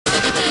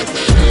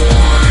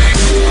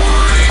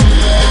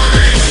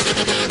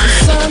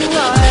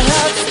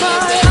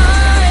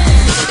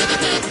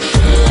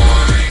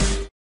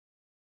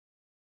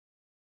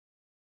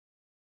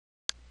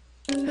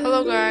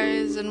Hello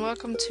guys, and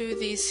welcome to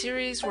the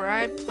series where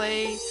I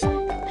play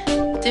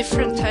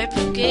different type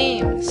of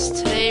games.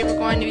 Today we're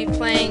going to be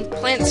playing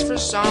Plants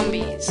vs.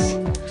 Zombies.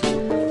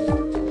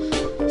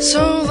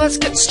 So let's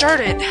get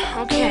started.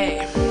 Okay.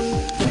 In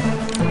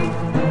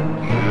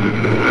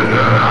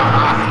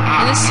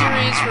this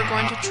series we're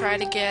going to try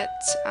to get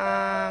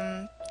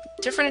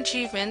different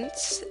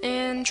achievements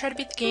and try to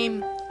beat the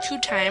game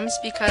 2 times,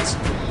 because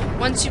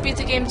once you beat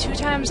the game 2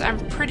 times, I'm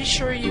pretty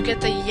sure you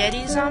get the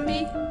Yeti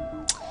zombie.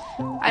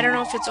 I don't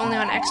know if it's only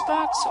on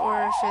Xbox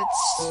or if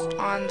it's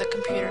on the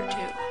computer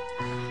too.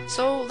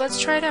 So let's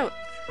try it out.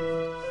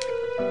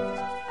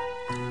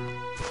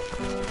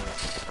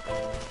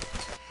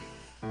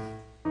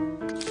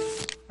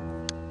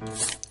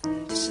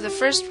 This is the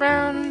first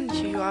round.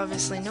 You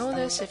obviously know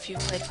this if you've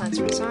played Plants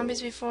vs.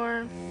 Zombies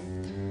before.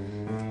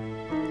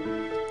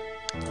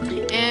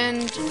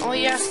 And all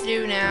you have to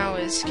do now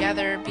is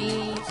gather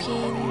pea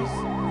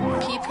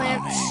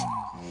plants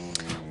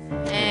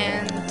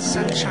and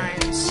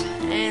sunshines,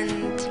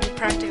 and you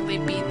practically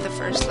beat the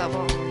first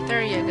level.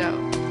 There you go.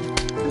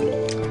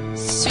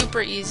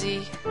 Super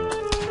easy.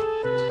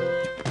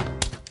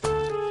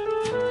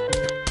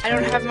 I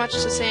don't have much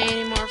to say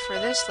anymore for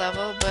this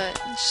level, but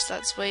just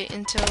let's wait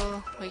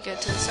until we get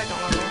to the second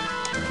level.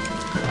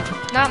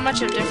 Not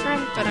much of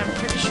different, but I'm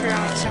pretty sure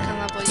on the second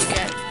level you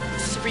get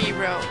 3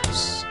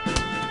 rows.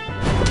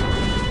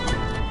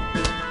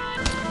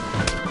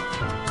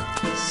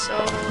 So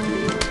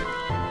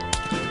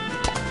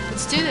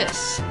let's do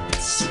this.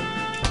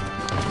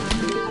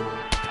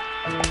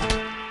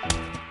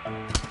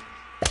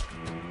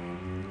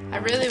 I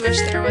really wish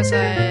there was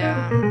a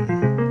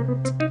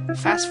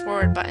fast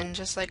forward button,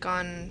 just like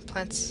on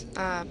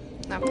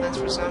not Plants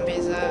vs.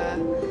 Zombies,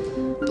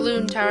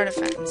 Balloon Tower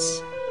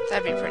Defense.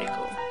 That'd be pretty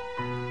cool.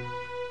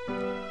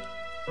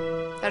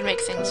 That'd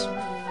make things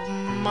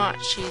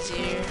much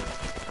easier.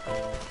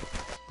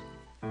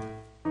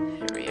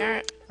 Here we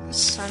are.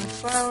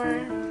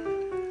 Sunflower.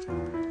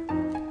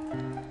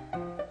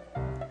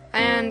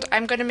 And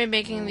I'm going to be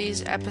making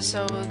these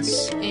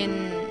episodes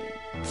in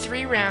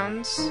 3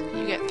 rounds.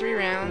 You get 3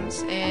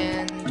 rounds,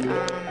 and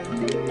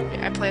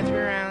I play 3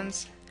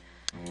 rounds,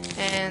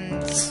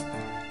 and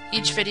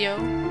each video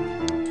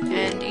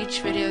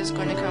is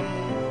going to come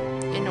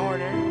in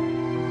order.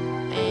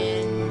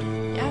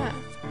 And yeah,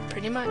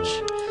 pretty much.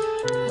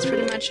 That's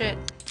pretty much it.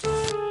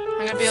 I'm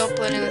going to be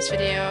uploading this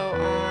video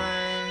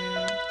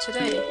on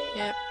today.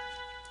 Yep.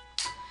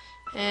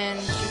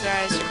 And you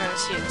guys are going to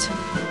see it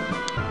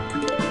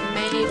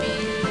maybe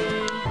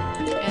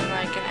in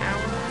like an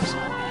hour or so,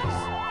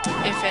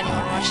 if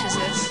anyone watches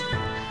this.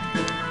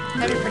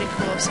 That'd be pretty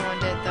cool if someone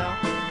did, though.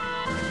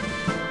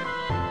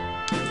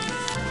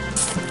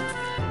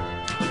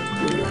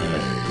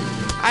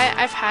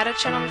 I've had a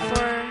channel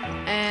before,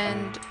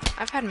 and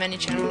I've had many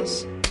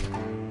channels,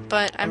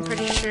 but I'm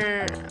pretty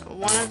sure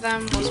one of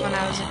them was when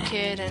I was a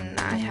kid and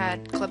I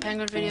had Club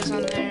Penguin videos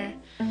on there.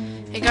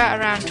 It got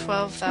around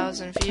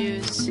 12,000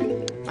 views,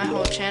 my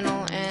whole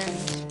channel, and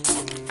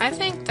I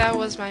think that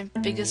was my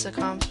biggest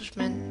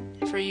accomplishment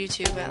for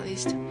YouTube, at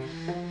least.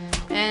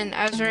 And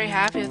I was very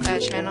happy with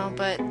that channel,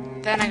 but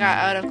then I got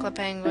out of Club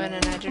Penguin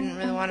and I didn't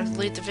really want to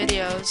delete the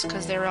videos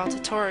because they were all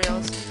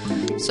tutorials.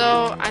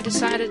 So I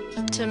decided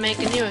to make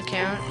a new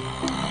account,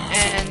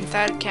 and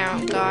that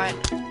account got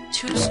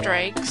 2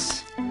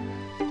 strikes,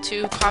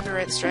 2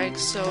 copyright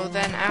strikes. So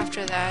then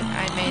after that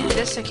I made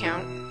this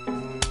account.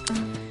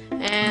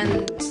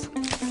 And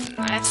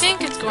I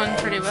think it's going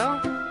pretty well.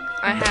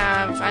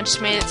 I just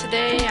made it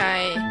today.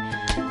 I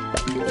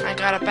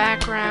got a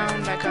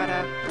background, I got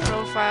a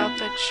profile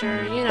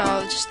picture, you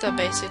know, just the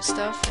basic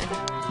stuff. And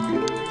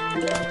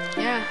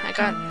yeah, I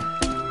got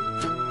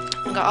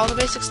all the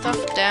basic stuff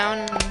down,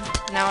 and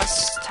now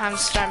it's time to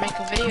start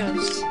making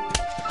videos.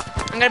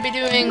 I'm gonna be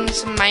doing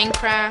some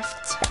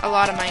Minecraft, a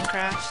lot of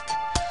Minecraft,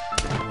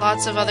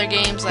 lots of other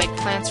games like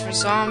Plants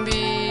vs.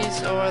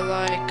 Zombies, or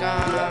like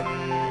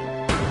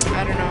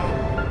I don't know,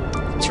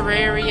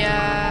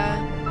 Terraria.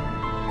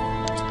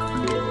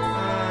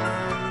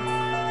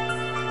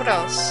 What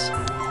else?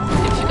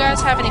 If you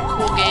guys have any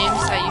cool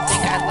games that you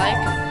think I'd like,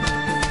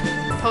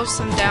 post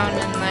them down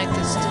in like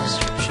this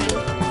description,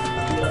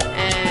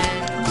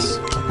 and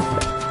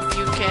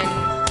you can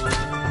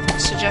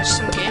suggest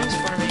some games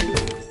for me.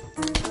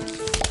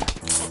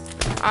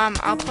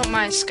 I'll put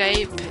my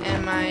Skype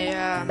and my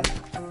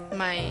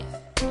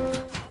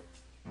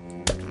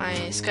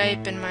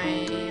Skype and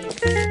my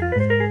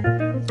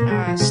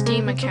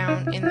Steam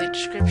account in the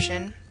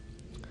description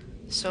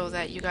so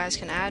that you guys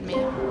can add me,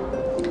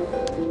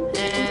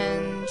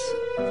 and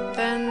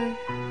then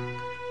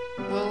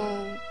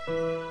we'll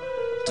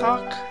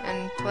talk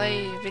and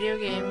play video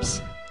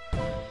games.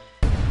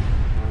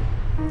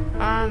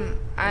 I'm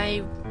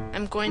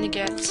going to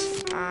get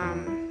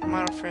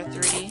Modestep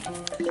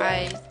 3.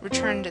 I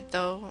returned it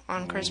though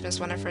on Christmas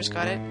when I first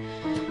got it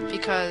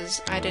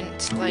because I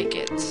didn't like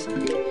it.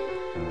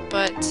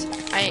 But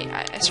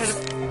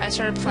I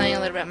started playing a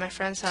little bit at my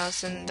friend's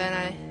house, and then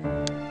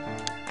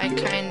I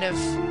kind of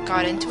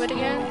got into it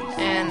again,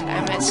 and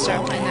I might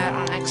start playing that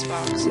on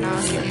Xbox. And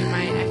I'll give you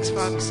my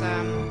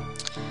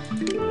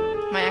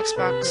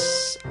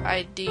Xbox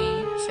ID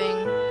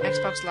thing,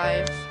 Xbox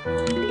Live,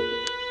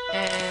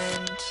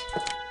 and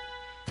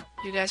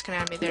you guys can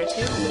add me there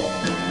too.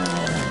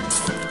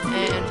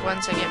 And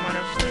once I get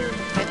monitored, we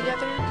can play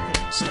together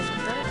and stuff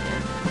like that.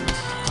 Yeah,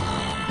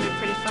 it'll be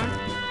pretty fun.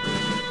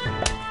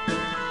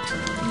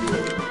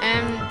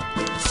 And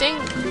think,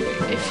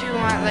 if you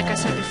want, like I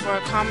said before,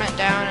 comment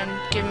down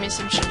and give me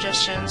some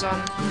suggestions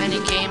on any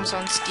games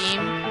on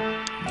Steam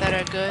that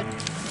are good.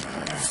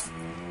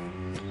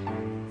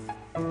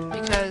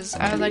 Because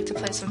I would like to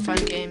play some fun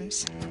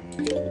games.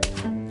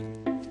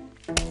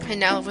 And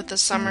now with the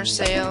summer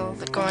sale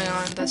going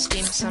on, the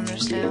Steam summer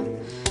sale,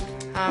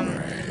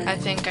 I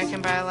think I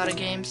can buy a lot of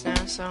games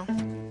now, so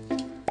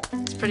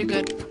it's pretty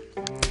good.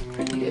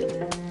 Pretty good.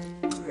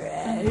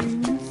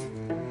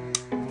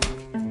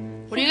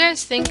 What do you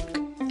guys think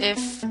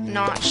if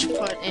Notch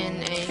put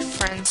in a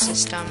friend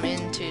system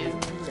into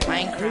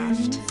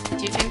Minecraft?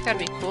 Do you think that'd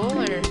be cool,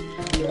 or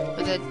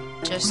would it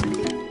just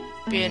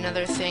be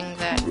another thing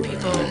that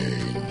people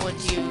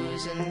would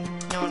use and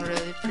no one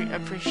really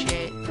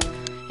appreciate?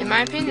 In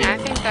my opinion, I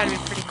think that'd be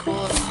pretty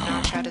cool if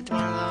Notch had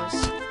one of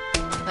those.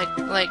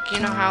 Like you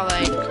know how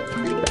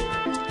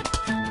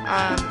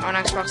on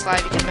Xbox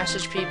Live you can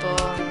message people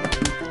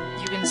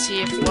and you can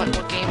see what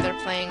game they're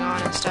playing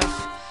on and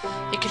stuff.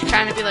 It could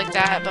kind of be like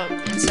that, but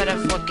instead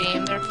of what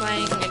game they're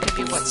playing, it could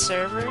be what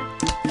server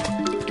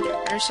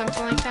or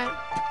something like that.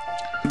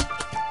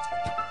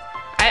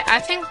 I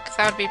think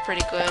that would be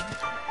pretty good.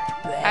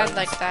 I'd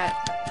like that,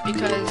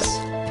 because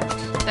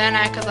then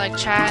I could like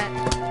chat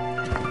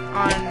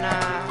on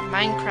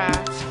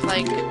Minecraft,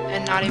 like,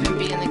 and not even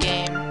be in the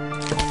game.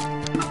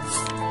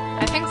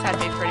 I think that'd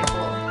be pretty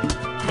cool.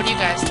 What do you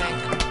guys think?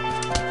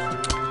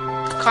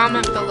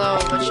 Comment below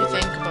what you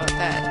think about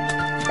that.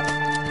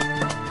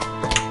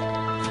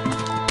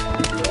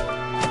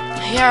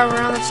 Yeah,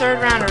 we're on the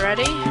 3rd round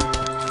already?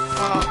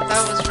 Well,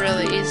 that was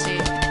really easy.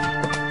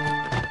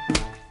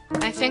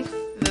 I think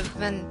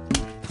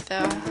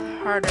the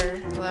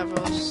harder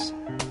levels,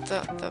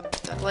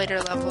 the later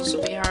levels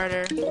will be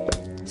harder.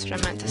 That's what I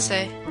meant to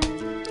say.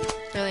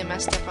 Really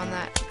messed up on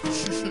that.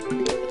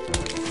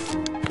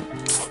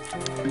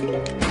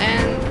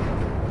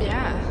 And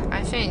yeah,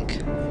 I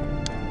think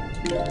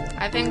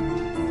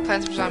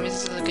Plants vs Zombies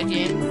is a good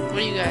game. What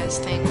do you guys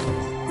think?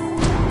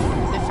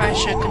 If I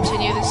should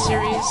continue this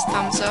series,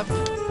 thumbs up.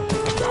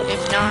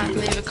 If not,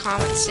 leave a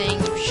comment saying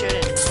you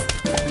shouldn't.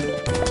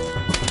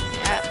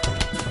 Yeah.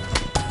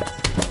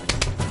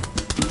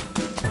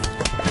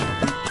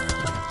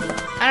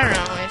 I don't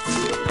know,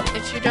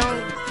 if you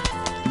don't...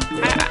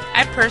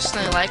 I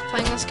personally like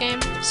playing this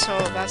game, so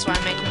that's why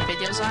I'm making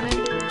videos on it.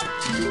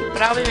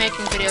 But I'll be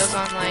making videos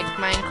on like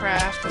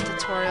Minecraft and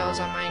tutorials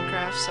on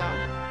Minecraft, so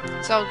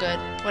it's all good.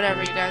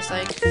 Whatever you guys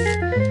like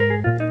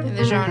in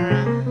the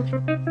genre.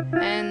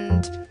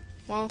 And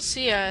well,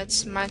 see ya.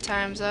 It's my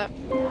time's up.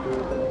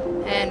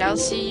 And I'll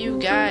see you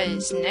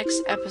guys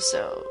next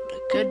episode.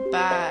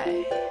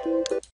 Goodbye.